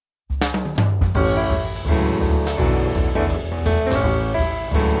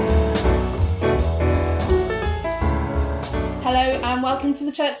and welcome to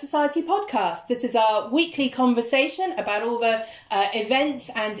the Church Society podcast. This is our weekly conversation about all the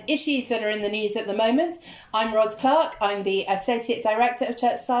events and issues that are in the news at the moment. I'm Ros Clark, I'm the Associate Director of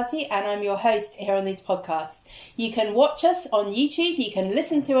Church Society, and I'm your host here on these podcasts. You can watch us on YouTube, you can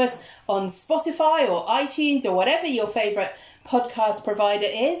listen to us on Spotify or iTunes or whatever your favourite podcast provider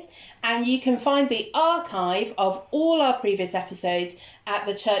is, and you can find the archive of all our previous episodes at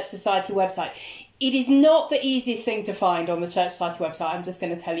the Church Society website. It is not the easiest thing to find on the Church Society website, I'm just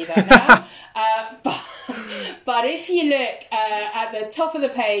going to tell you that now. But if you look at the top of the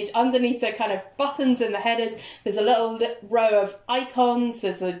page, underneath the kind of buttons and the headers, there's a little row of icons.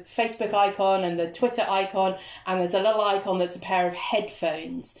 There's the Facebook icon and the Twitter icon, and there's a little icon that's a pair of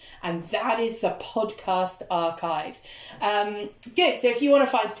headphones. And that is the podcast archive. Good, so if you want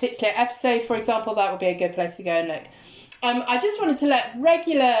to find a particular episode, for example, that would be a good place to go and look. I just wanted to let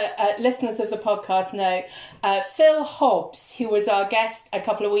regular listeners of the podcast know Phil Hobbs, who was our guest a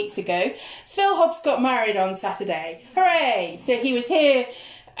couple of weeks ago. Phil Hobbs got married on Saturday. Hooray! So he was here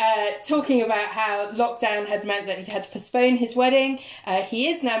talking about how lockdown had meant that he had to postpone his wedding. He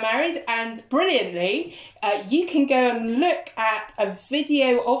is now married, and brilliantly, you can go and look at a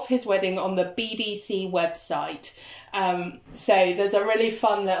video of his wedding on the BBC website. So there's a really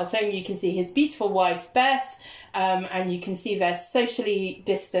fun little thing. You can see his beautiful wife, Beth, and you can see their socially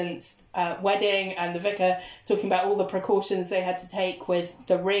distanced wedding, and the vicar talking about all the precautions they had to take with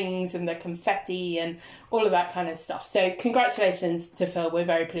the rings and the confetti and all of that kind of stuff. So congratulations to Phil. We're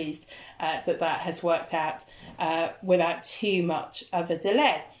very pleased that has worked out without too much of a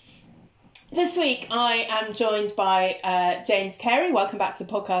delay. This week I am joined by James Carey. Welcome back to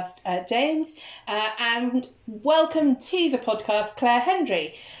the podcast, James. And welcome to the podcast, Claire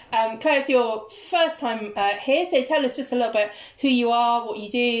Hendry. Claire, it's your first time here, so tell us just a little bit who you are, what you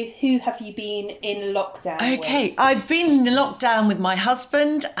do, who have you been in lockdown with? I've been in lockdown with my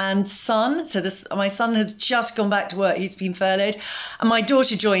husband and son. So my son has just gone back to work. He's been furloughed. And my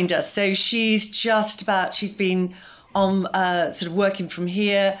daughter joined us. So she's been on sort of working from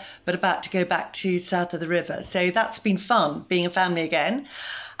here, but about to go back to south of the river. So that's been fun, being a family again.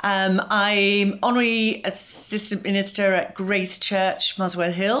 I'm honorary assistant minister at Grace Church,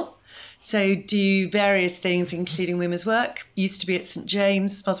 Muswell Hill. So do various things, including women's work. Used to be at St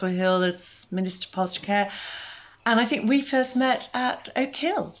James, Muswell Hill, as Minister of Pastoral Care. And I think we first met at Oak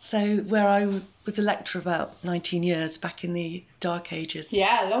Hill, so where I was a lecturer about 19 years back in the dark ages.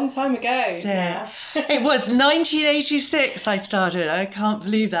 Yeah, a long time ago. So, it was 1986 I started. I can't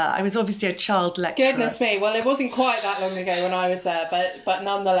believe that. I was obviously a child lecturer. Goodness me. Well, it wasn't quite that long ago when I was there, but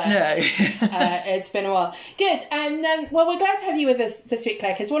nonetheless, no. It's been a while. Good. And well, we're glad to have you with us this week,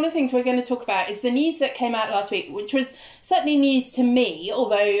 Claire, because one of the things we're going to talk about is the news that came out last week, which was certainly news to me,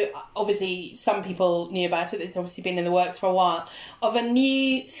 although obviously some people knew about it. It's obviously been in the works for a while, of a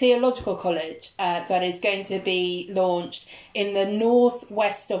new theological college that is going to be launched in the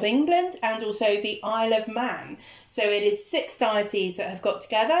northwest of England and also the Isle of Man. So it is 6 dioceses that have got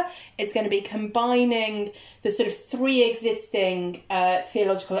together. It's going to be combining the sort of 3 existing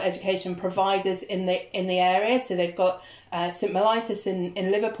theological education providers in the area. So they've got St Mellitus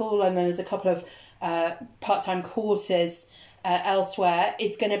in Liverpool, and then there's a couple of part-time courses elsewhere.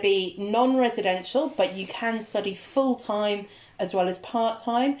 It's going to be non-residential, but you can study full-time as well as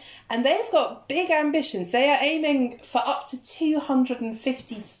part-time, and they've got big ambitions. They are aiming for up to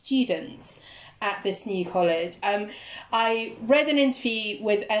 250 students at this new college. I read an interview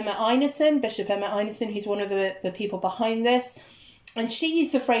with Emma Einarsson, Bishop Emma Einarsson, who's one of the people behind this, and she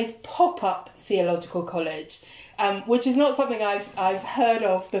used the phrase pop-up theological college, which is not something I've heard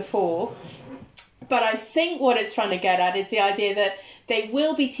of before. But I think what it's trying to get at is the idea that they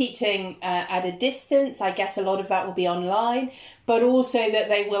will be teaching at a distance. I guess a lot of that will be online, but also that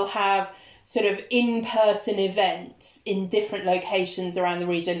they will have sort of in-person events in different locations around the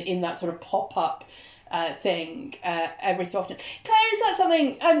region in that sort of pop-up thing every so often. Claire, is that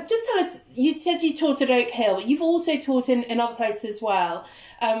something, just tell us, you said you taught at Oak Hill, but you've also taught in other places as well.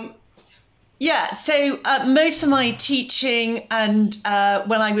 Yeah, so most of my teaching and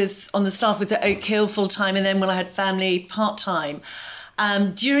when I was on the staff was at Oak Hill full-time, and then when I had family part-time.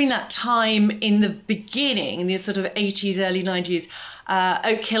 During that time in the beginning, in the sort of 80s, early 90s,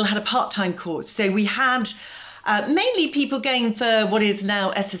 Oak Hill had a part-time course. So we had mainly people going for what is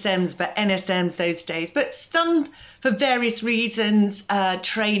now SSMs, but NSMs those days, but some for various reasons,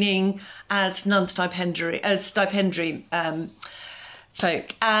 training as non-stipendiary, as stipendiary folk.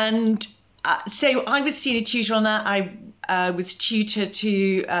 And so I was senior tutor on that. I was tutor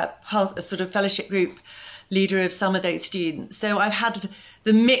to a sort of fellowship group leader of some of those students. So I've had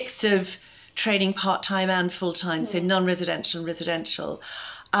the mix of training part-time and full-time, so non-residential and residential.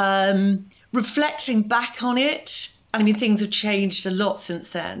 Reflecting back on it, and I mean, things have changed a lot since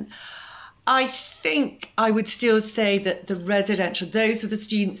then. I think I would still say that the residential, those are the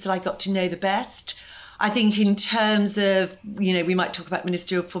students that I got to know the best. I think in terms of, we might talk about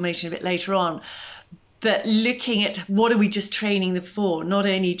ministerial formation a bit later on, but looking at what are we just training them for, not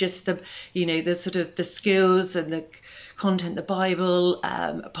only just the, the sort of the skills and the content, the Bible,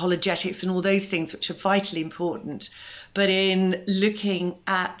 apologetics and all those things, which are vitally important, but in looking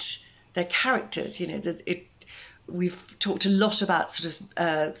at their characters, we've talked a lot about sort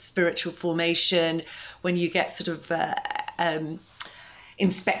of spiritual formation when you get sort of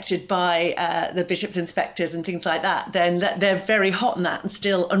inspected by the bishop's inspectors and things like that, then they're very hot on that, and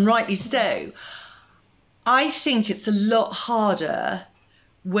still, and rightly so. I think it's a lot harder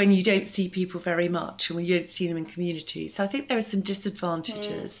when you don't see people very much and when you don't see them in community. So I think there are some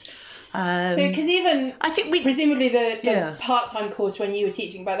disadvantages. So, because even I think presumably the part-time course, when you were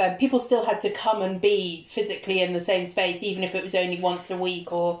teaching about that, people still had to come and be physically in the same space, even if it was only once a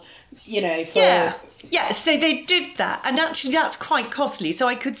week or, Yeah, so they did that. And actually that's quite costly. So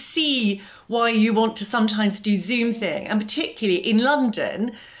I could see why you want to sometimes do Zoom thing. And particularly in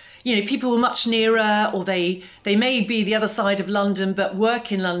London, people were much nearer, or they may be the other side of London but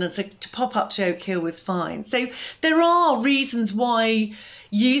work in London, so to pop up to Oak Hill was fine. So there are reasons why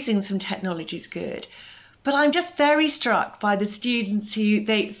using some technology is good. But I'm just very struck by the students who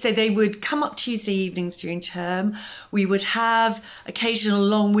they would come up Tuesday evenings during term. We would have occasional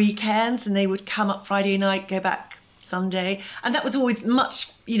long weekends, and they would come up Friday night, go back Sunday, and that was always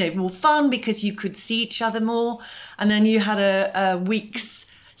much more fun because you could see each other more. And then you had a week's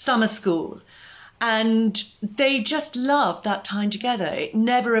summer school, and they just loved that time together. It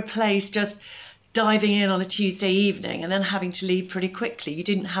never replaced just diving in on a Tuesday evening and then having to leave pretty quickly. You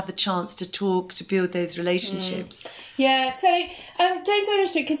didn't have the chance to talk, to build those relationships. Yeah, so James, I'm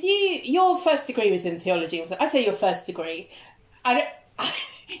interested because your first degree was in theology, wasn't it? I say your first degree.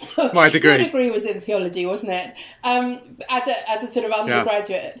 My degree. Your degree was in theology, wasn't it? As a sort of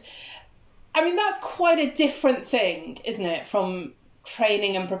undergraduate. Yeah. I mean, that's quite a different thing, isn't it, from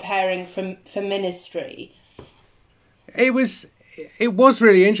training and preparing for ministry? It was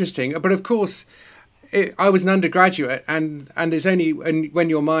really interesting, but of course I was an undergraduate, and it's only when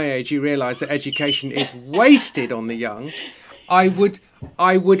you're my age you realise that education is wasted on the young. I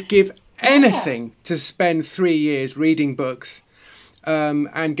would give anything to spend 3 years reading books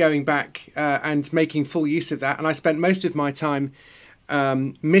and going back and making full use of that, and I spent most of my time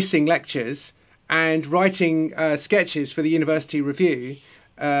missing lectures and writing sketches for the University Review,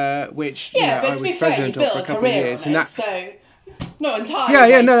 which I was president of for a couple of years, and that so not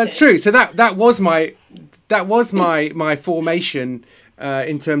entirely. No, that's true. So that was my formation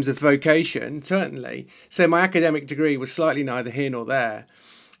in terms of vocation, certainly. So my academic degree was slightly neither here nor there.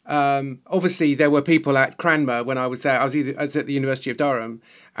 Obviously, there were people at Cranmer when I was there. I was at the University of Durham,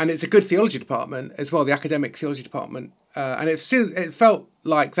 and it's a good theology department as well, the academic theology department. And it felt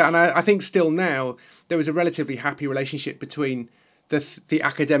like that. And I think still now there was a relatively happy relationship between the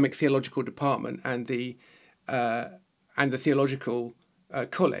academic theological department and the theological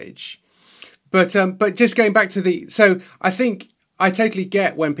college. But just going back to so I think I totally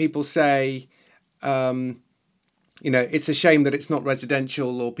get when people say, it's a shame that it's not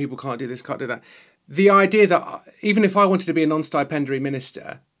residential, or people can't do this, can't do that. The idea that even if I wanted to be a non-stipendiary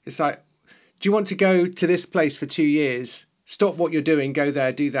minister, it's like, do you want to go to this place for 2 years? Stop what you're doing, go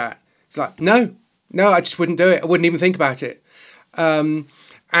there, do that. It's like, no, I just wouldn't do it. I wouldn't even think about it.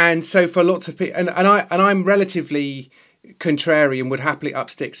 And so for lots of people, and I'm relatively contrary and would happily up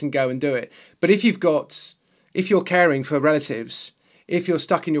sticks and go and do it. But if you're caring for relatives, if you're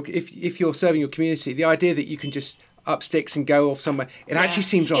stuck in if you're serving your community, the idea that you can just up sticks and go off somewhere, it actually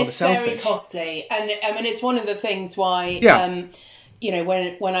seems rather selfish. It's very costly, and I mean it's one of the things why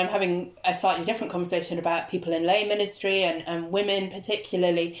when I'm having a slightly different conversation about people in lay ministry and women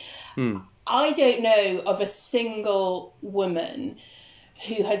particularly, I don't know of a single woman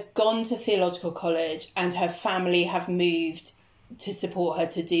who has gone to theological college and her family have moved to support her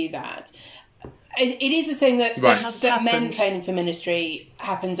to do that. It is a thing that men training for ministry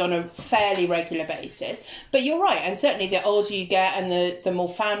happens on a fairly regular basis. But you're right, and certainly the older you get and the more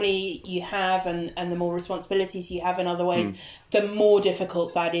family you have and the more responsibilities you have in other ways, the more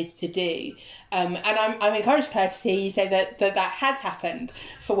difficult that is to do. And I'm encouraged, Claire, to hear you say that has happened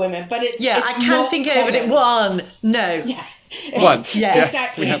for women. But it's I can't think of it. One. No. Yeah. Once. Yeah, yes,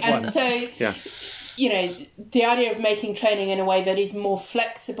 exactly. We have and one. so the idea of making training in a way that is more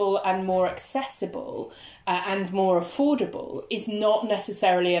flexible and more accessible and more affordable is not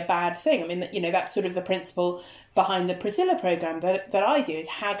necessarily a bad thing. I mean, that's sort of the principle behind the Priscilla programme that I do, is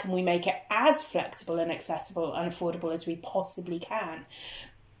how can we make it as flexible and accessible and affordable as we possibly can.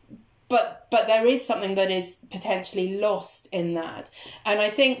 But there is something that is potentially lost in that. And I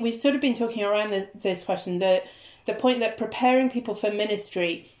think we've sort of been talking around this question, the point that preparing people for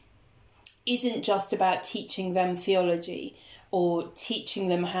ministry isn't just about teaching them theology or teaching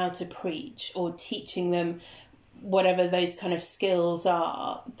them how to preach or teaching them whatever those kind of skills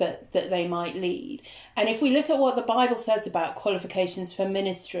are that they might lead. And if we look at what the Bible says about qualifications for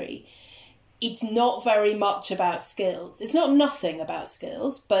ministry, it's not very much about skills. It's not nothing about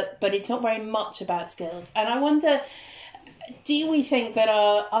skills, but it's not very much about skills. And I wonder, do we think that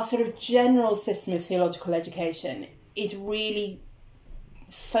our sort of general system of theological education is really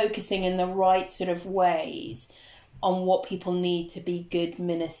focusing in the right sort of ways on what people need to be good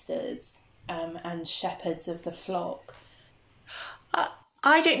ministers and shepherds of the flock?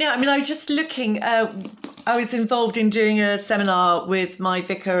 I don't know. I mean, I was just looking, I was involved in doing a seminar with my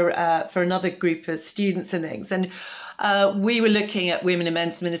vicar for another group of students and things. And we were looking at women in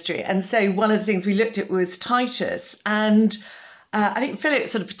men's ministry. And so one of the things we looked at was Titus. And I think Philip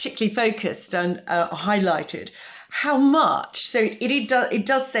sort of particularly focused and highlighted how much. So it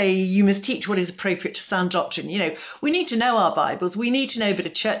does say you must teach what is appropriate to sound doctrine. We need to know our Bibles. We need to know a bit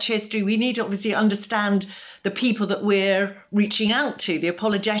of church history. We need to obviously understand the people that we're reaching out to, the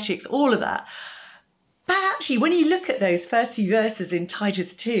apologetics, all of that. But actually, when you look at those first few verses in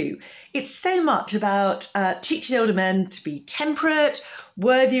Titus 2, it's so much about teaching older men to be temperate,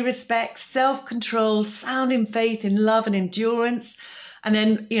 worthy of respect, self-control, sound in faith, in love and endurance. And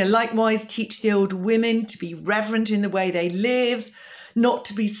then, likewise, teach the older women to be reverent in the way they live, not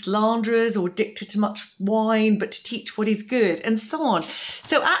to be slanderers or addicted to much wine, but to teach what is good, and so on.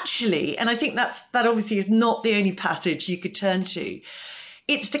 So actually, and I think that obviously is not the only passage you could turn to,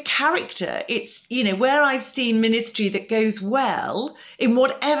 it's the character. It's, where I've seen ministry that goes well in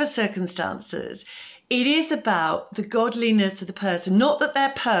whatever circumstances, it is about the godliness of the person. Not that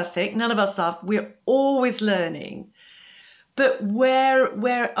they're perfect, none of us are, we're always learning, but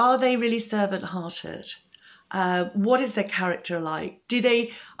where are they really servant-hearted? What is their character like?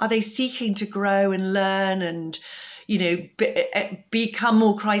 Are they seeking to grow and learn and, become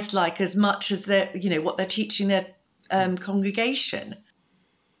more Christ-like as much as what they're teaching their congregation?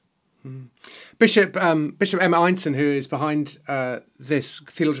 Bishop Emma Einson, who is behind this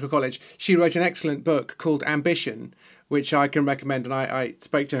theological college, she wrote an excellent book called Ambition, which I can recommend, and I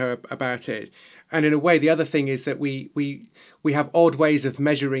spoke to her about it. And in a way, the other thing is that we have odd ways of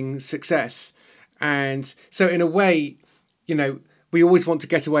measuring success. And so in a way, we always want to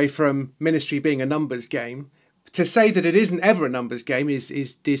get away from ministry being a numbers game. To say that it isn't ever a numbers game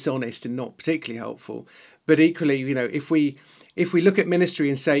is dishonest and not particularly helpful. But equally, if we look at ministry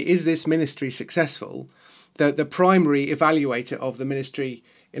and say, is this ministry successful? The primary evaluator of the ministry,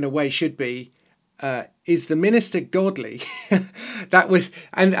 in a way, should be, is the minister godly? That would,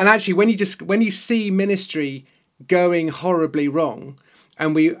 and actually, when you see ministry going horribly wrong,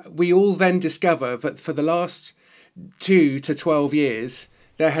 and we all then discover that for the last 2 to 12 years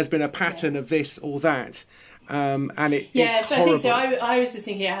there has been a pattern of this or that, and it's horrible. I think so. I was just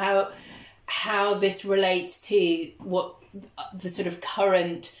thinking how this relates to what the sort of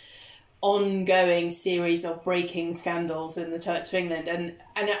current ongoing series of breaking scandals in the Church of England, and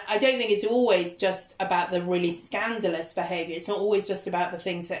I don't think it's always just about the really scandalous behaviour. It's not always just about the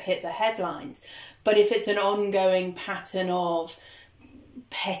things that hit the headlines, but if it's an ongoing pattern of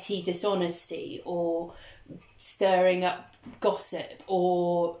petty dishonesty or stirring up gossip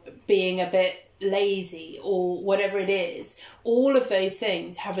or being a bit lazy or whatever it is, all of those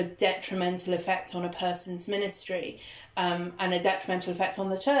things have a detrimental effect on a person's ministry, and a detrimental effect on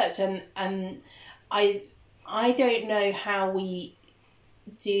the church. And I don't know how we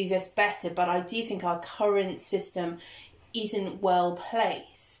do this better, but I do think our current system isn't well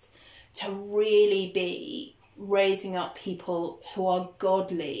placed to really be raising up people who are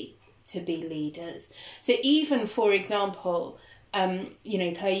godly to be leaders. So even, for example, Claire,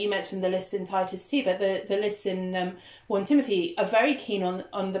 you mentioned the lists in Titus 2, but the lists in 1 Timothy are very keen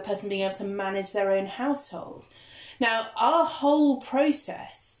on the person being able to manage their own household. Now, our whole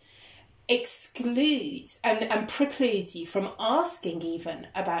process excludes and precludes you from asking even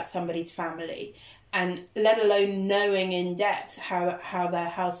about somebody's family, and let alone knowing in depth how their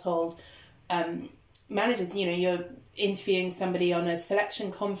household manages. You're interviewing somebody on a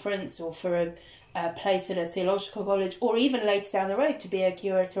selection conference or for a place at a theological college, or even later down the road to be a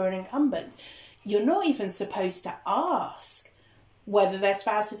curator or an incumbent. you're not even supposed to ask whether their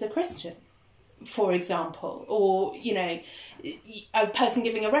spouse is a Christian, for example, or, you know, a person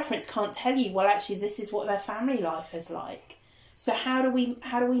giving a reference can't tell you, well, actually, this is what their family life is like. So how do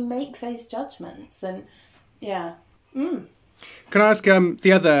we make those judgments? And yeah. Can I ask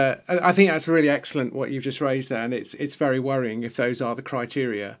the other? I think that's really excellent what you've just raised there, and it's very worrying if those are the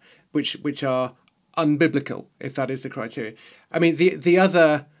criteria, which are unbiblical, if that is the criteria. I mean, the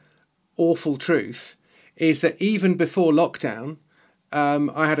other awful truth is that even before lockdown,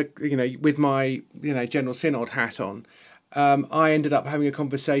 I had with my General Synod hat on, I ended up having a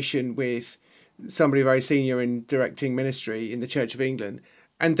conversation with somebody very senior in directing ministry in the Church of England,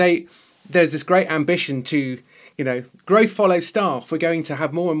 and there's this great ambition to, growth follows staff. We're going to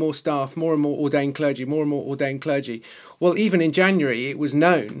have more and more staff, more and more ordained clergy, more and more ordained clergy. Well, even in January, it was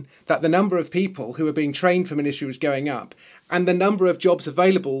known that the number of people who were being trained for ministry was going up, and the number of jobs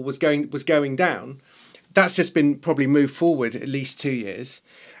available was going down. That's just been probably moved forward at least 2 years.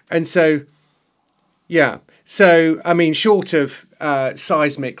 And so, yeah. So, I mean, short of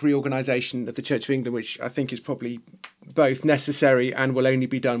seismic reorganisation of the Church of England, which I think is probably both necessary and will only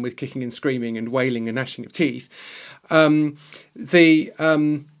be done with kicking and screaming and wailing and gnashing of teeth, the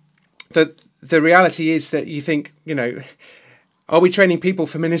reality is that you think, are we training people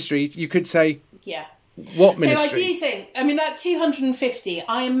for ministry? You could say, yeah. What ministry? So I do think, I mean, that 250,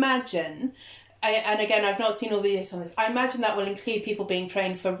 I imagine, and again, I've not seen all the details on this, I imagine that will include people being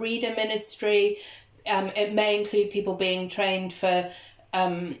trained for reader ministry. It may include people being trained for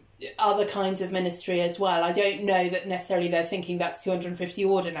other kinds of ministry as well. I don't know that necessarily they're thinking that's 250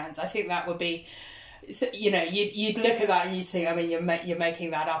 ordinands. I think that would be, you'd look at that and you think, I mean, you're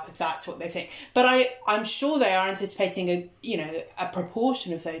making that up if that's what they think. But I'm sure they are anticipating a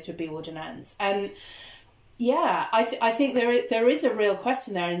proportion of those would be ordinands. And yeah, I think there is a real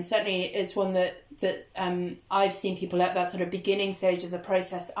question there, and certainly it's one that I've seen people at that sort of beginning stage of the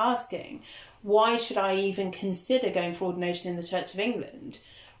process asking, why should I even consider going for ordination in the Church of England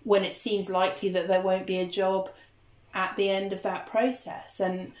when it seems likely that there won't be a job at the end of that process?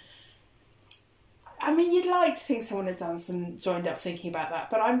 And I mean, you'd like to think someone had done some joined up thinking about that,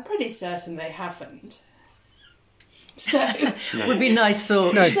 but I'm pretty certain they haven't. So no. Would be nice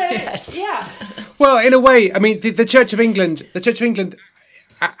thought. No. So, yes. Yeah. Well, in a way, I mean, the Church of England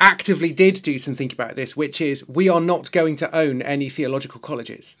actively did do some thinking about this, which is we are not going to own any theological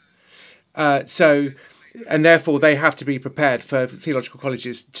colleges. And therefore they have to be prepared for theological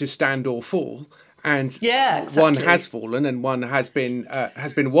colleges to stand or fall. And exactly. One has fallen and one has been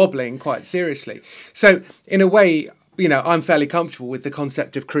wobbling quite seriously. So in a way, I'm fairly comfortable with the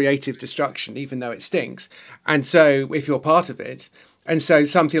concept of creative destruction, even though it stinks. And so if you're part of it, and so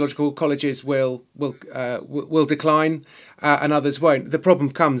some theological colleges will decline and others won't. The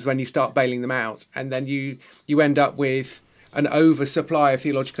problem comes when you start bailing them out, and then you end up with an oversupply of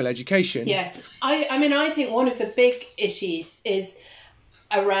theological education. Yes, I mean, I think one of the big issues is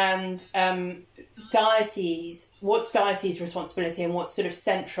around diocese. What's diocese responsibility and what's sort of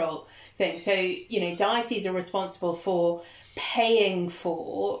central thing? So, dioceses are responsible for paying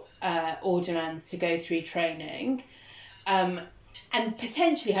for ordinands to go through training, and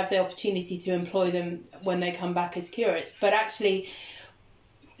potentially have the opportunity to employ them when they come back as curates, but actually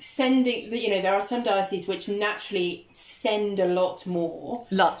sending, there are some dioceses which naturally send a lot more,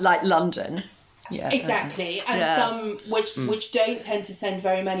 like London. Yeah, exactly, and some which don't tend to send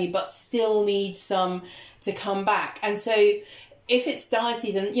very many, but still need some to come back. And so, if it's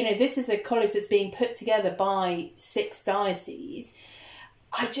dioceses, and this is a college that's being put together by 6 dioceses,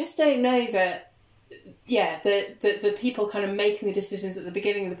 I just don't know that. Yeah, the people kind of making the decisions at the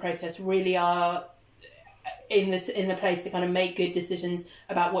beginning of the process really are in the place to kind of make good decisions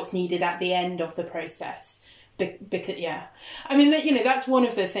about what's needed at the end of the process. Because I mean, that's one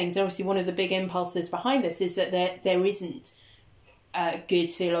of the things. Obviously, one of the big impulses behind this is that there isn't good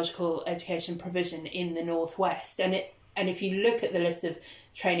theological education provision in the Northwest, and if you look at the list of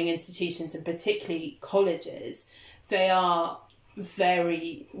training institutions, and particularly colleges, they are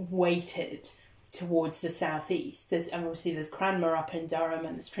very weighted towards the southeast. There's Cranmer up in Durham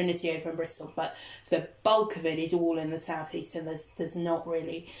and there's Trinity over in Bristol, but the bulk of it is all in the southeast, and there's not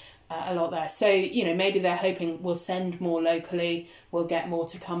really a lot there. So maybe they're hoping we'll send more locally, we'll get more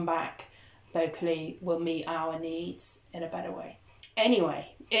to come back locally, we'll meet our needs in a better way. Anyway,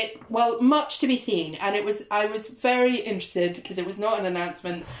 much to be seen, and I was very interested because it was not an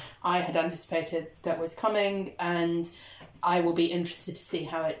announcement I had anticipated that was coming, and I will be interested to see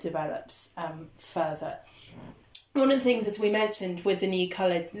how it develops further. One of the things, as we mentioned, with the new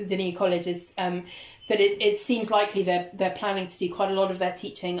college is that it seems likely they're planning to do quite a lot of their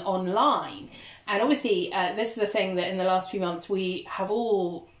teaching online. And obviously, this is the thing that in the last few months we have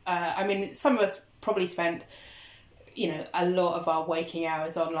all, some of us probably spent, a lot of our waking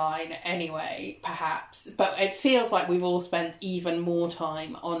hours online anyway, perhaps, but it feels like we've all spent even more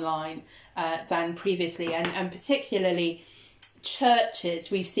time online than previously, and particularly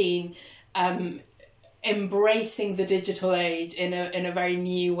churches we've seen embracing the digital age in a very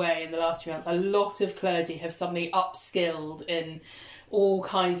new way in the last few months. A lot of clergy have suddenly upskilled in all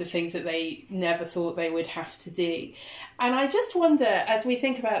kinds of things that they never thought they would have to do. And I just wonder, as we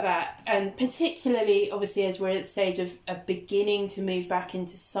think about that, and particularly obviously as we're at the stage of beginning to move back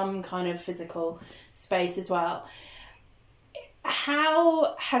into some kind of physical space as well,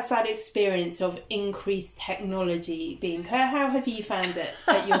 how has that experience of increased technology been? Claire, how have you found it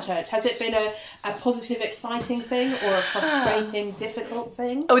at your church? Has it been a positive, exciting thing, or a frustrating, difficult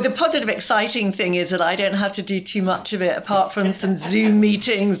thing? Oh, the positive, exciting thing is that I don't have to do too much of it, apart from some Zoom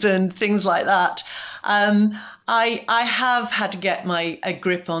meetings and things like that. I have had to get a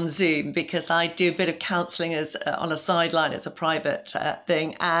grip on Zoom because I do a bit of counselling on a sideline as a private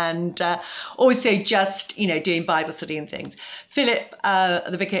thing, and also just doing Bible study and things. Philip,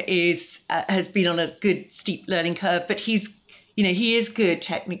 the vicar, has been on a good steep learning curve, but he is good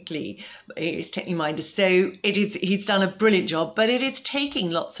technically. He's technically minded, so he's done a brilliant job, but it is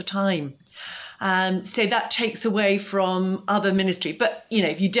taking lots of time. So that takes away from other ministry. But,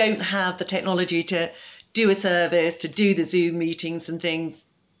 if you don't have the technology to do a service, to do the Zoom meetings and things,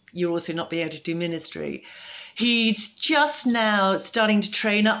 you're also not being able to do ministry. He's just now starting to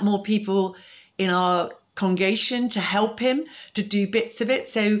train up more people in our congregation to help him to do bits of it.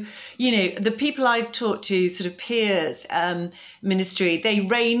 So, the people I've talked to, sort of peers, ministry, they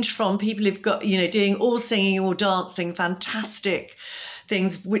range from people who've got, doing all singing, all dancing, fantastic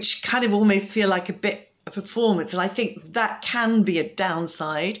things, which kind of almost feel like a bit of performance. And I think that can be a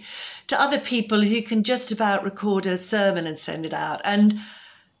downside, to other people who can just about record a sermon and send it out. And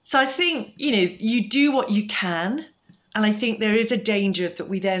so I think, you do what you can. And I think there is a danger that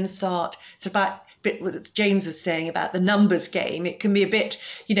we then start, it's about bit what James was saying about the numbers game. It can be a bit,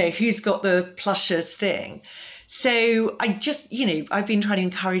 who's got the plushest thing. So I just, I've been trying to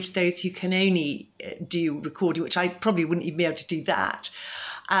encourage those who can only do recording, which I probably wouldn't even be able to do that,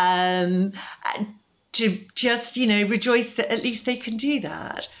 to just, rejoice that at least they can do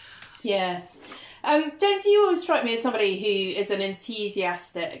that. Yes. James, you always strike me as somebody who is an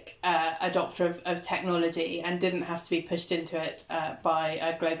enthusiastic adopter of technology and didn't have to be pushed into it by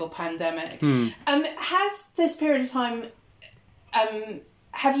a global pandemic. Has this period of time,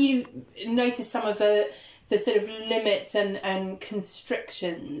 have you noticed some of the sort of limits and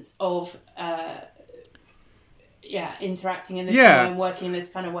constrictions of interacting in this kind of way and working in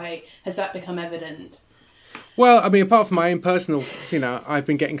this kind of way? Has that become evident? Well, I mean, apart from my own personal, I've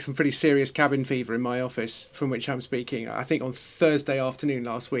been getting some pretty serious cabin fever in my office from which I'm speaking. I think on Thursday afternoon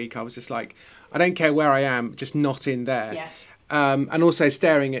last week, I was just like, I don't care where I am, just not in there. Yeah. And also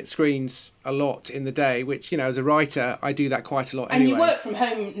staring at screens a lot in the day, which, as a writer, I do that quite a lot anyway. And you work from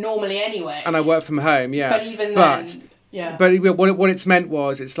home normally anyway. And I work from home, yeah. But even then, yeah. But what it's meant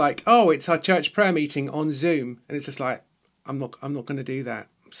was, it's like, oh, it's our church prayer meeting on Zoom. And it's just like, I'm not going to do that.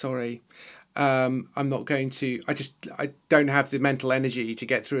 I'm sorry. I'm not going to. I don't have the mental energy to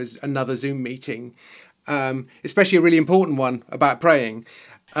get through another Zoom meeting, especially a really important one about praying.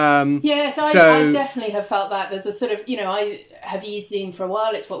 Yes, I definitely have felt that. There's a sort of, I have used Zoom for a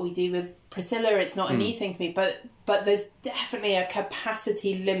while. It's what we do with Priscilla. It's not a new thing to me, but there's definitely a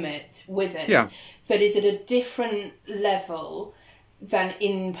capacity limit with it that is at a different level than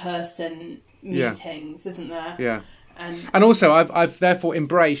in-person meetings, isn't there? Yeah. And also, I've therefore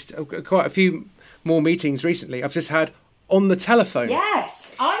embraced quite a few more meetings recently. I've just had on the telephone.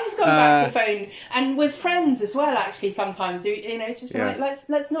 Yes, I've gone back to phone, and with friends as well. Actually, sometimes it's just like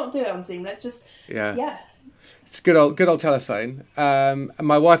let's not do it on Zoom. Let's just It's good old telephone. And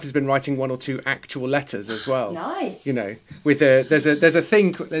my wife has been writing one or two actual letters as well. Nice. With there's a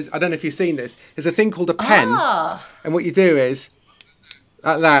thing. I don't know if you've seen this. There's a thing called a pen, and what you do is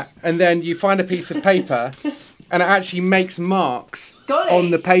like that, and then you find a piece of paper. And it actually makes marks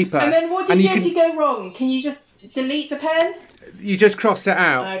on the paper. And then what do you do if you go wrong? Can you just delete the pen? You just cross it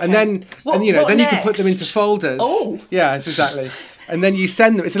out. Okay. And then then you can put them into folders. Oh. Yeah, exactly. And then you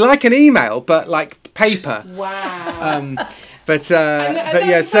send them. It's like an email, but like paper. Wow. But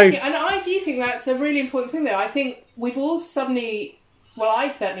yeah, so... And I do think that's a really important thing, though. I think we've all suddenly... Well,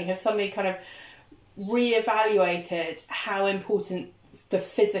 I certainly have suddenly kind of reevaluated how important the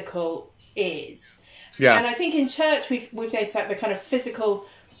physical is. Yeah. And I think in church we've noticed that the kind of physical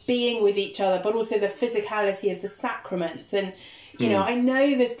being with each other, but also the physicality of the sacraments. And, You know, I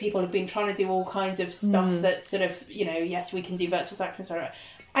know there's people who've been trying to do all kinds of stuff that sort of, you know, yes, we can do virtual sacraments, whatever,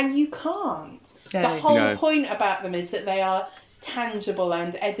 and you can't. No. The whole No. point about them is that they are tangible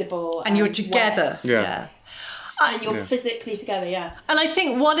and edible, And you're together. wet. Yeah. And you're physically together, yeah. And I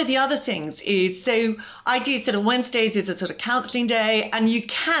think one of the other things is, so I do sort of Wednesdays is a sort of counselling day, and you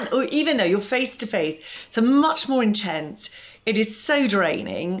can, or even though you're face to face, it's much more intense. It is so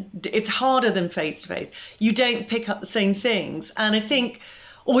draining. It's harder than face to face. You don't pick up the same things. And I think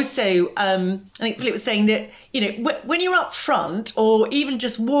also, I think Philip was saying that, you know, when you're up front or even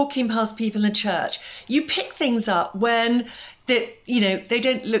just walking past people in church, you pick things up when that, you know, they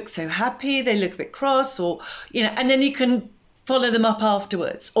don't look so happy, they look a bit cross, or, you know, and then you can follow them up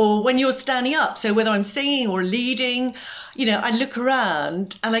afterwards. Or when you're standing up, so whether I'm singing or leading, you know, I look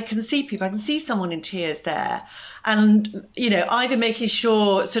around and I can see people, I can see someone in tears there, and, you know, either making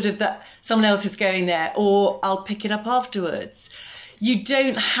sure sort of that someone else is going there, or I'll pick it up afterwards. You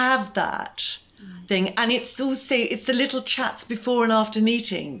don't have that thing. And it's also, it's the little chats before and after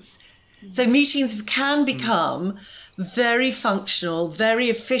meetings. So meetings can become very functional, very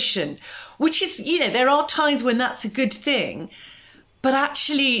efficient, which is, you know, there are times when that's a good thing. But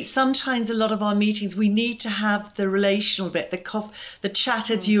actually, sometimes a lot of our meetings, we need to have the relational bit, the chat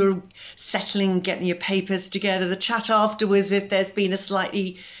as you're settling, getting your papers together, the chat afterwards if there's been a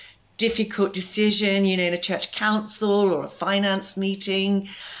slightly difficult decision, you know, in a church council or a finance meeting,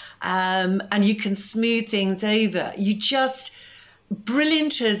 and you can smooth things over. You just,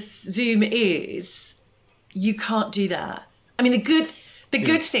 brilliant as Zoom is, you can't do that. I mean, the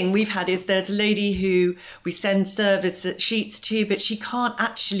good thing we've had is there's a lady who we send service sheets to, but she can't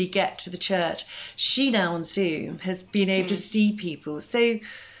actually get to the church. She now on Zoom has been able to see people. So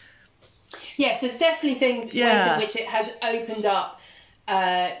yes, there's definitely ways in which it has opened up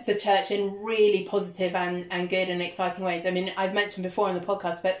the church in really positive and good and exciting ways. I mean, I've mentioned before in the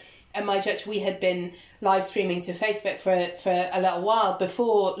podcast, but at my church we had been live streaming to Facebook for a little while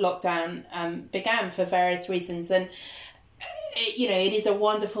before lockdown began for various reasons, and you know, it is a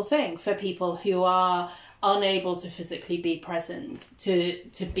wonderful thing for people who are unable to physically be present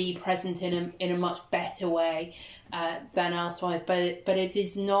to be present in a much better way than elsewise, but it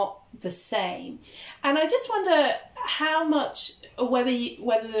is not the same. And I just wonder how much,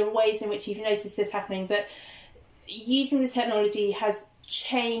 whether there are ways in which you've noticed this happening, that using the technology has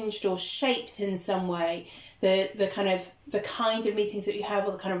changed or shaped in some way the kind of meetings that you have,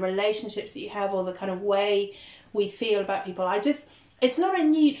 or the kind of relationships that you have, or the kind of way we feel about people. It's not a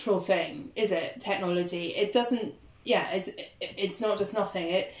neutral thing, is it? Technology, it doesn't, it's not just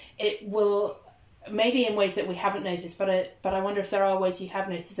nothing. It will, maybe in ways that we haven't noticed, but I wonder if there are ways you have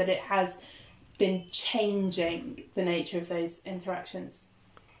noticed that it has been changing the nature of those interactions.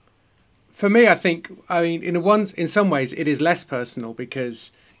 For me, I mean, in some ways it is less personal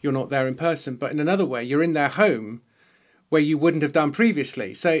because you're not there in person, but in another way, you're in their home where you wouldn't have done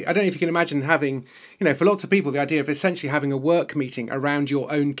previously. So I don't know if you can imagine having, you know, for lots of people, the idea of essentially having a work meeting around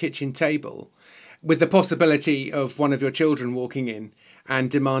your own kitchen table with the possibility of one of your children walking in and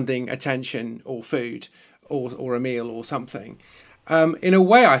demanding attention or food or a meal or something. In a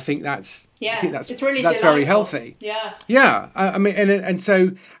way, I think that's it's really that's delightful. very healthy. Yeah. I mean, and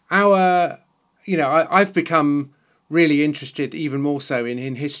so I've become really interested even more so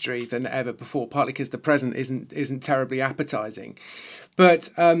in history than ever before, partly because the present isn't terribly appetizing. But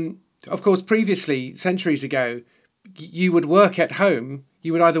of course, previously, centuries ago, you would work at home.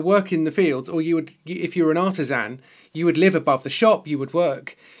 You would either work in the fields, or if you were an artisan, you would live above the shop. You would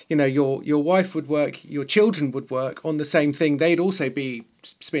work. You know, your wife would work. Your children would work on the same thing. They'd also be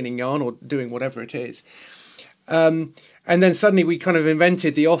spinning yarn or doing whatever it is. And then suddenly we kind of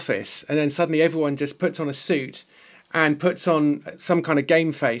invented the office, and then suddenly everyone just puts on a suit and puts on some kind of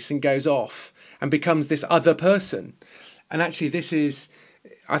game face and goes off and becomes this other person. And actually this is,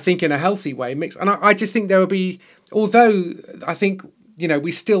 I think, in a healthy way mixed. And I just think there will be, although I think, you know,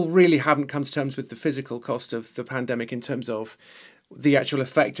 we still really haven't come to terms with the physical cost of the pandemic in terms of the actual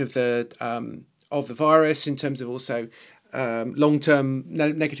effect of the virus, in terms of also long-term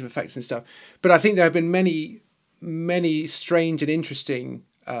negative effects and stuff. But I think there have been many strange and interesting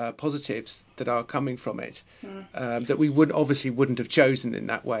positives that are coming from it that we wouldn't have chosen in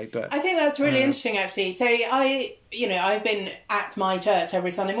that way. But I think that's really interesting, actually. So I've been at my church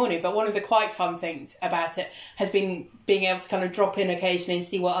every Sunday morning, but one of the quite fun things about it has been being able to kind of drop in occasionally and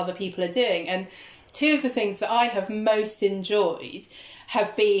see what other people are doing. And two of the things that I have most enjoyed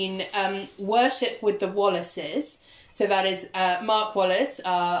have been worship with the Wallaces. So that is Mark Wallace,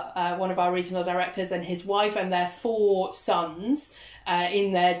 one of our regional directors, and his wife and their 4 sons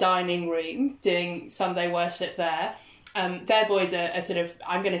in their dining room doing Sunday worship there. their boys are sort of,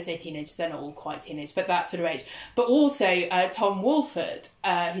 I'm going to say teenagers, they're not all quite teenage, but that sort of age. But also Tom Walford,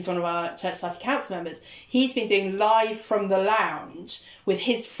 who's one of our Church Life Council members, he's been doing Live from the Lounge with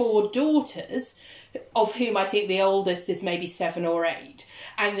his 4 daughters, of whom I think the oldest is maybe 7 or 8.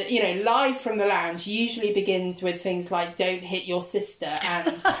 And, Live from the Lounge usually begins with things like don't hit your sister and,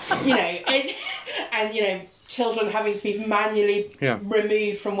 children having to be manually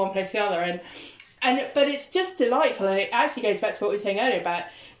removed from one place to the other. But it's just delightful. And it actually goes back to what we were saying earlier about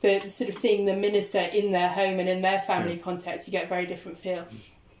the sort of seeing the minister in their home and in their family context. You get a very different feel.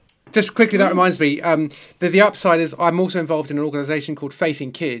 Just quickly, that reminds me, the upside is I'm also involved in an organisation called Faith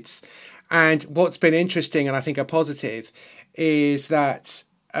in Kids. And what's been interesting and I think a positive is that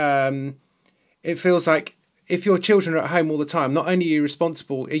it feels like if your children are at home all the time, not only are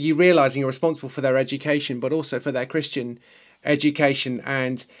you realising you're responsible for their education, but also for their Christian education.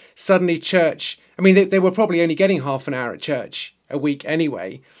 And suddenly church, I mean, they were probably only getting half an hour at church a week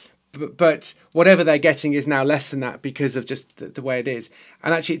anyway. But whatever they're getting is now less than that because of just the way it is.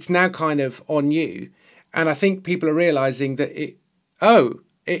 And actually, it's now kind of on you. And I think people are realising that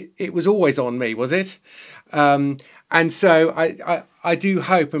it was always on me, was it? And so I do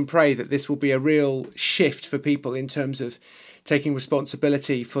hope and pray that this will be a real shift for people in terms of taking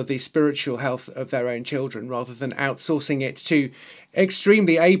responsibility for the spiritual health of their own children rather than outsourcing it to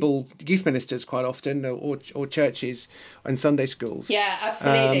extremely able youth ministers quite often or churches and Sunday schools. Yeah,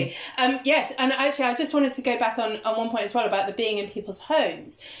 absolutely. Yes, and actually I just wanted to go back on one point as well about the being in people's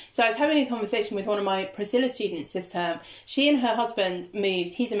homes. So I was having a conversation with one of my Priscilla students this term. She and her husband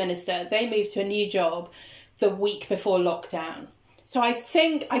moved, he's a minister, they moved to a new job the week before lockdown. So I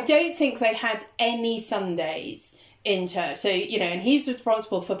don't think they had any Sundays in church. So, and he was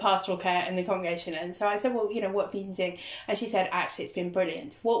responsible for pastoral care in the congregation. And so I said, well, what have you been doing? And she said, actually, it's been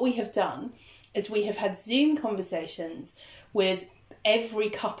brilliant. What we have done is we have had Zoom conversations with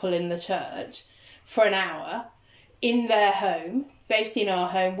every couple in the church for an hour in their home. They've seen our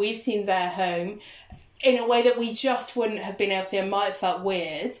home, we've seen their home in a way that we just wouldn't have been able to. It might have felt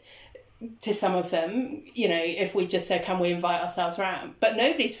weird to some of them, if we just said, can we invite ourselves around? But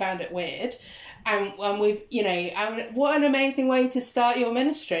nobody's found it weird. And we've, and what an amazing way to start your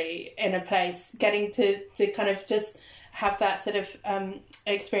ministry in a place, getting to kind of just have that sort of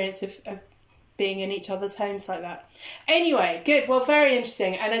experience of being in each other's homes like that. Anyway, good. Well, very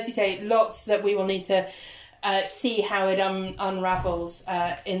interesting. And as you say, lots that we will need to see how it unravels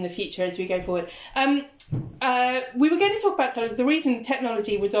in the future as we go forward. We were going to talk about technology. The reason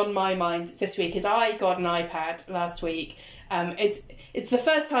technology was on my mind this week is I got an iPad last week. It's the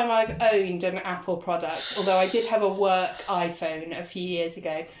first time I've owned an Apple product, although I did have a work iPhone a few years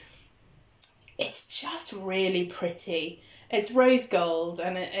ago. It's just really pretty. It's rose gold,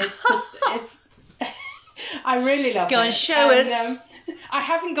 and it's I really love it. Go and show us. I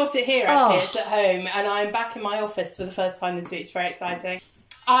haven't got it here, actually. It's at home, and I'm back in my office for the first time this week. It's very exciting.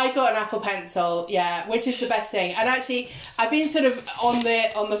 I got an Apple Pencil, which is the best thing. And actually, I've been sort of on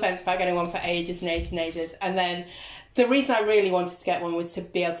the fence about getting one for ages and ages and ages. And then the reason I really wanted to get one was to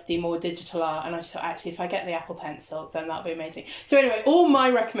be able to do more digital art. And I thought, actually, if I get the Apple Pencil, then that'll be amazing. So anyway, all my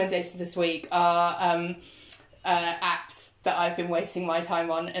recommendations this week are apps that I've been wasting my time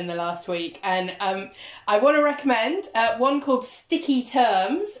on in the last week. And I want to recommend one called Sticky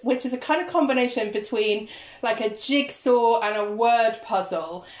Terms, which is a kind of combination between like a jigsaw and a word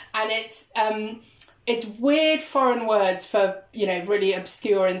puzzle. And it's weird foreign words for, really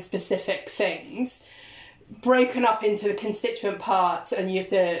obscure and specific things, broken up into the constituent parts, and you have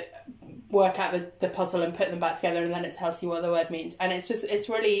to work out the puzzle and put them back together, and then it tells you what the word means. And it's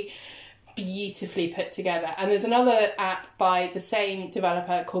really beautifully put together. And there's another app by the same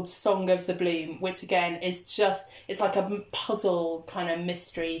developer called Song of the Bloom, which again is it's like a puzzle kind of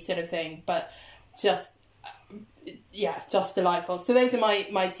mystery sort of thing, but just delightful. So those are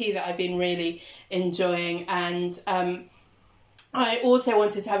my two that I've been really enjoying. And I also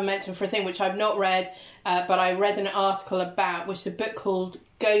wanted to have a mention for a thing which I've not read, but I read an article about, which is a book called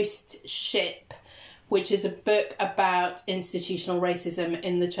Ghost Ship, which is a book about institutional racism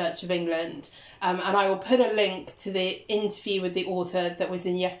in the Church of England. And I will put a link to the interview with the author that was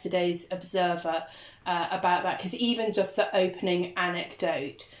in yesterday's Observer about that, because even just the opening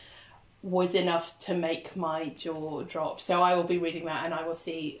anecdote was enough to make my jaw drop. So I will be reading that, and I will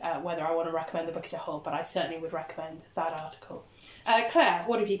see whether I want to recommend the book as a whole, but I certainly would recommend that article. Claire,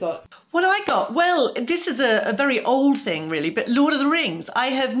 what have you got? What have I got? Well, this is a very old thing, really, but Lord of the Rings. I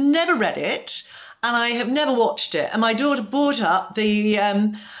have never read it, and I have never watched it. And my daughter bought up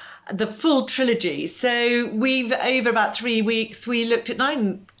the full trilogy. So we've, over about 3 weeks, we looked at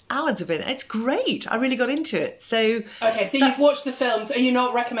 9 hours of it. It's great. I really got into it. So Okay, so you've watched the films. Are you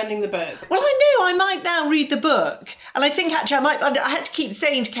not recommending the book? well, I know I might now read the book, and I think actually I had to keep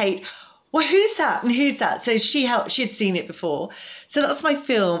saying to Kate, well, who's that and who's that? So she had seen it before. So that's my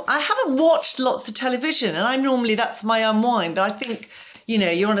film. I haven't watched lots of television, and that's my unwind. But I think,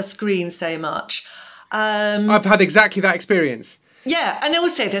 you're on a screen so much. I've had exactly that experience. Yeah, and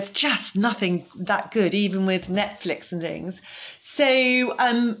also there's just nothing that good, even with Netflix and things. So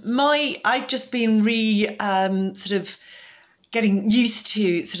I've just been sort of getting used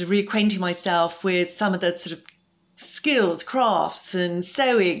to sort of reacquainting myself with some of the sort of skills, crafts and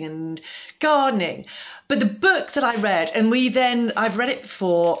sewing and gardening. But the book that I read, I've read it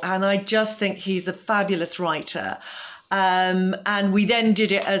before, and I just think he's a fabulous writer. And we then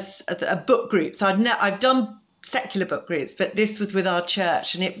did it as a book group. So I've done secular book groups, but this was with our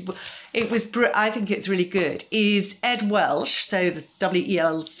church, and it was, I think it's really good, is Ed Welch, so the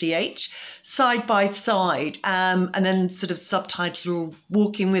Welch, Side by Side, and then sort of subtitle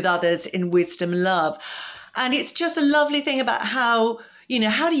Walking with Others in Wisdom and Love. And it's just a lovely thing about how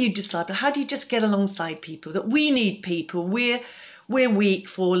do you disciple? How do you just get alongside people? That we need people. We're weak,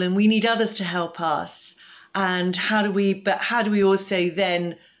 fallen. We need others to help us. And how do we also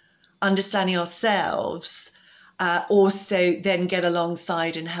then, understanding ourselves, also then get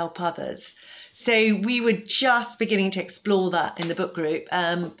alongside and help others? So we were just beginning to explore that in the book group.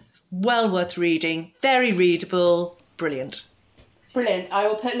 Well worth reading. Very readable. Brilliant. Brilliant. I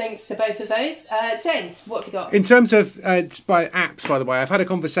will put links to both of those. James, what have you got? In terms of by apps, by the way, I've had a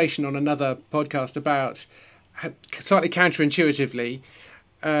conversation on another podcast about, slightly counterintuitively,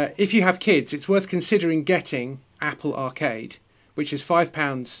 if you have kids, it's worth considering getting Apple Arcade, which is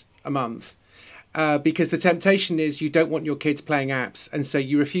 £5 a month, because the temptation is you don't want your kids playing apps, and so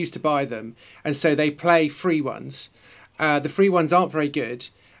you refuse to buy them, and so they play free ones. The free ones aren't very good,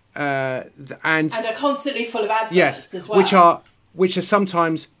 and are constantly full of adverts as well. Which are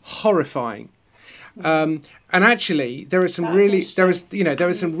sometimes horrifying. And actually, there are some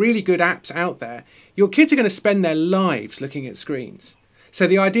some really good apps out there. Your kids are going to spend their lives looking at screens. So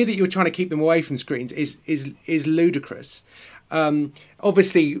the idea that you're trying to keep them away from screens is ludicrous.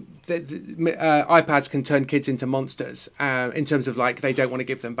 Obviously, iPads can turn kids into monsters in terms of they don't want to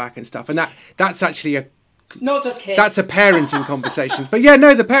give them back and stuff. And that's actually not just kids. That's a parenting conversation. But yeah,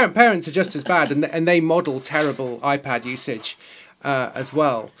 no, the parents are just as bad, and they model terrible iPad usage as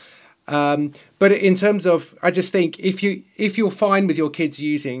well. But in terms of, I just think if you're fine with your kids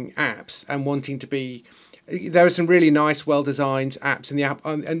using apps and wanting to be, there are some really nice, well-designed apps in the app,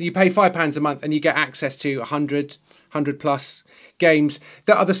 and you pay £5 a month and you get access to 100 plus games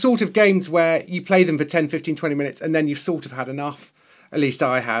that are the sort of games where you play them for 10, 15, 20 minutes and then you've sort of had enough. At least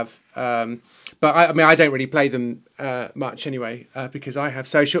I have. But I don't really play them much anyway because I have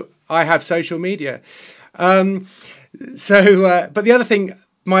social media. But the other thing,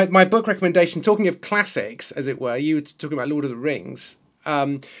 my book recommendation, talking of classics, as it were, you were talking about Lord of the Rings.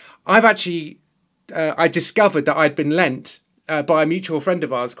 I've actually, I discovered that I'd been lent by a mutual friend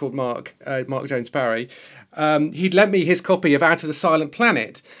of ours called Mark Jones Parry. He'd lent me his copy of Out of the Silent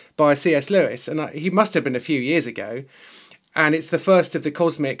Planet by C.S. Lewis, and he must have been a few years ago. And it's the first of the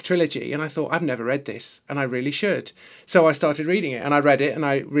Cosmic Trilogy. And I thought, I've never read this, and I really should. So I started reading it, and I read it, and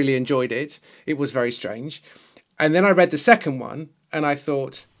I really enjoyed it. It was very strange. And then I read the second one, and I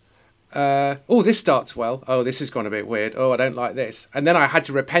thought, this starts well. Oh, this has gone a bit weird. Oh, I don't like this. And then I had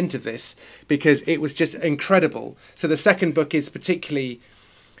to repent of this because it was just incredible. So the second book is particularly,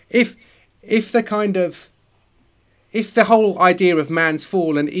 if the whole idea of man's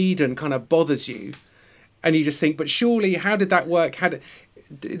fall and Eden kind of bothers you, and you just think, but surely, how did that work?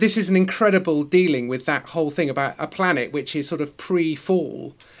 This is an incredible dealing with that whole thing about a planet which is sort of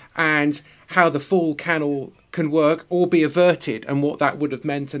pre-fall, and how the fall can work or be averted, and what that would have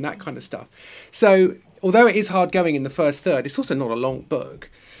meant, and that kind of stuff. So, although it is hard going in the first third, it's also not a long book,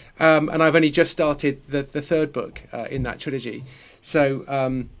 and I've only just started the third book in that trilogy.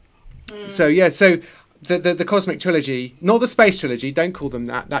 So, The Cosmic Trilogy, not the Space Trilogy. Don't call them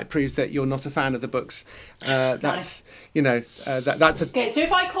that. That proves that you're not a fan of the books. That's that's a... Okay, so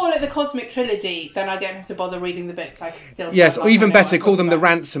if I call it the Cosmic Trilogy, then I don't have to bother reading the books. I can still... Yes, or even better, call them the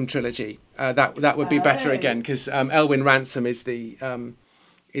Ransom Trilogy. That would be better again, because Elwyn Ransom is the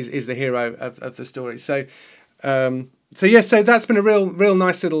hero of the story. So that's been a real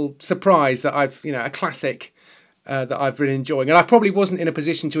nice little surprise that I've, a classic that I've been enjoying. And I probably wasn't in a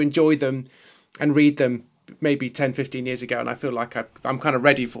position to enjoy them and read them maybe 10, 15 years ago, and I feel like I'm kind of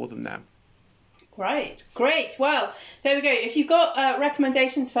ready for them now. Great. Well, there we go. If you've got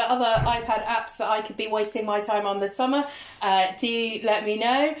recommendations for other iPad apps that I could be wasting my time on this summer, do let me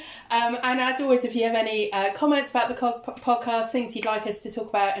know. And as always, if you have any comments about the podcast, things you'd like us to talk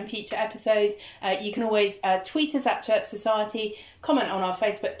about in future episodes, you can always tweet us at Church Society, comment on our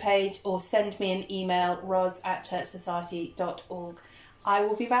Facebook page, or send me an email, ros@churchsociety.org. I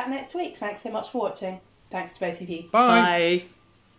will be back next week. Thanks so much for watching. Thanks to both of you. Bye.